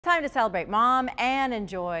Time to celebrate Mom and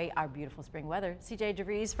enjoy our beautiful spring weather. CJ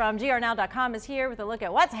DeVries from GRNow.com is here with a look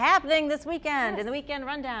at what's happening this weekend in the weekend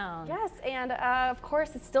rundown. Yes, and of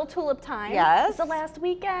course it's still tulip time. Yes. It's the last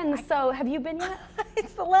weekend, so have you been yet?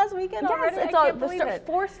 It's the last weekend already? Yes, it's I can't believe it.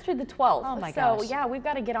 4th through the 12th. Oh my gosh. So yeah, we've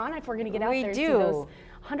got to get on it if we're going to get out there and see do. those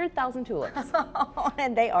 100,000 tulips.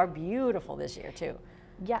 And they are beautiful this year too.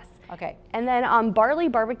 Yes. Okay. And then Barley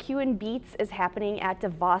Barbecue and Beets is happening at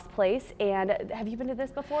DeVries Place. And have you been to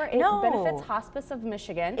this before? It No. benefits Hospice of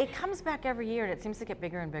Michigan. It comes back every year and it seems to get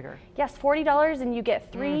bigger and bigger. Yes, $40 and you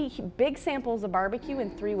get 3 big samples of barbecue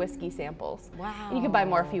and 3 whiskey samples. Wow. And you can buy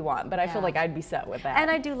more if you want, but I feel like I'd be set with that.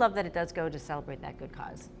 And I do love that it does go to celebrate that good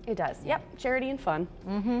cause. It does. Yep, charity and fun.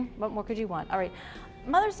 What more could you want? All right.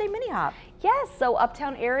 Mother's Day mini hop. Yes, so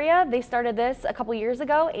Uptown area, they started this a couple years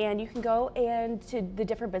ago, and you can go and to the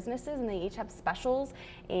different businesses and they each have specials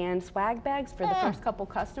and swag bags for the first couple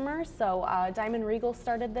customers. So Diamond Regal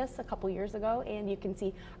started this a couple years ago, and you can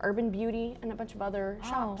see Urban Beauty and a bunch of other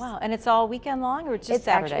shops. Oh wow, and it's all weekend long or it's just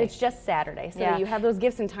Saturday? It's just Saturday, so you have those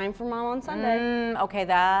gifts in time for Mom on Sunday. Okay,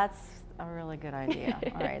 that's a really good idea.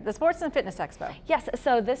 All right, the Sports and Fitness Expo. Yes,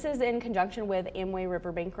 so this is in conjunction with Amway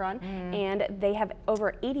Riverbank Run, and they have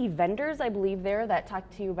over 80 vendors, I believe, there that talk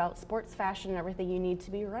to you about sports, fashion, and everything you need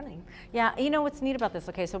to be running. Yeah, you know what's neat about this?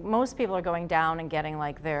 Okay, so most people are going down and getting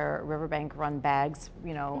like their Riverbank Run bags,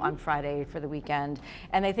 you know, on Friday for the weekend,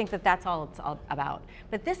 and they think that that's all it's all about.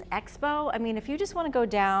 But this expo, I mean, if you just want to go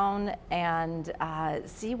down and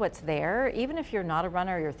see what's there, even if you're not a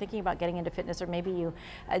runner, or you're thinking about getting into fitness, or maybe you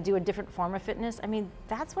do a different form of fitness, I mean,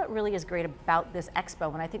 that's what really is great about this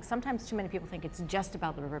expo. And I think sometimes too many people think it's just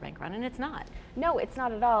about the Riverbank Run, and it's not. No, it's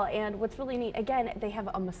not at all. And what's really neat, again, they have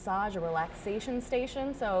a massage, a relaxation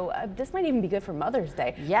station. So this might even be good for Mother's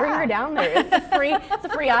Day. Yeah. Bring her down there. It's a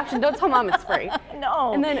free option. Don't tell Mom it's free.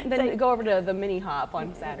 No. And then go over to the mini hop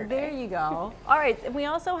on Saturday. There you go. All right, and we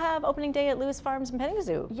also have opening day at Lewis Farms and Petting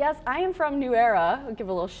Zoo. Yes, I am from New Era. I'll give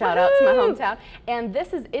a little shout out to my hometown. And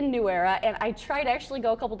this is in New Era, and I tried to actually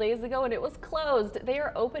go a couple days ago, and it was closed. They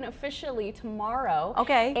are open officially tomorrow.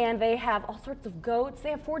 Okay. And they have all sorts of goats. They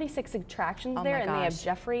have 46 attractions there, and they have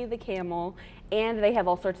Jeffrey the camel, and they have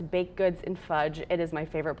all sorts of baked goods and fudge. It is my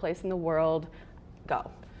favorite place in the world. Go.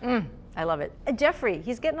 I love it. Jeffrey,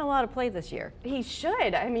 he's getting a lot of play this year. He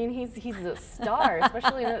should. I mean, he's a star,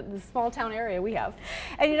 especially in the small town area we have.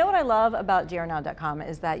 And you know what I love about GRNow.com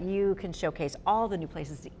is that you can showcase all the new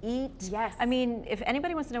places to eat. Yes. I mean, if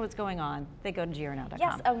anybody wants to know what's going on, they go to GRNow.com.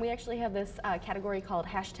 Yes, we actually have this category called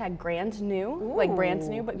 #GrandNew, like brand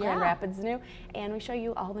new, but Grand Rapids new. And we show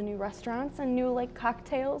you all the new restaurants and new like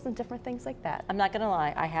cocktails and different things like that. I'm not going to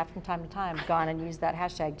lie, I have from time to time gone and used that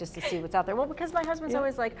hashtag just to see what's out there. Well, because my husband's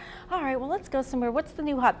always like, all right, well, let's go somewhere. What's the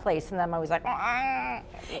new hot place? And I'm always like,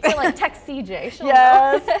 You're like, text CJ. She'll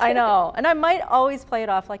yes, know. I know. And I might always play it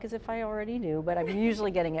off like as if I already knew, but I'm usually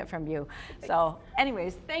getting it from you. So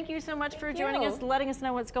anyways, thank you so much for joining us, letting us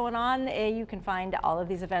know what's going on. You can find all of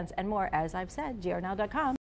these events and more, as I've said, grnow.com.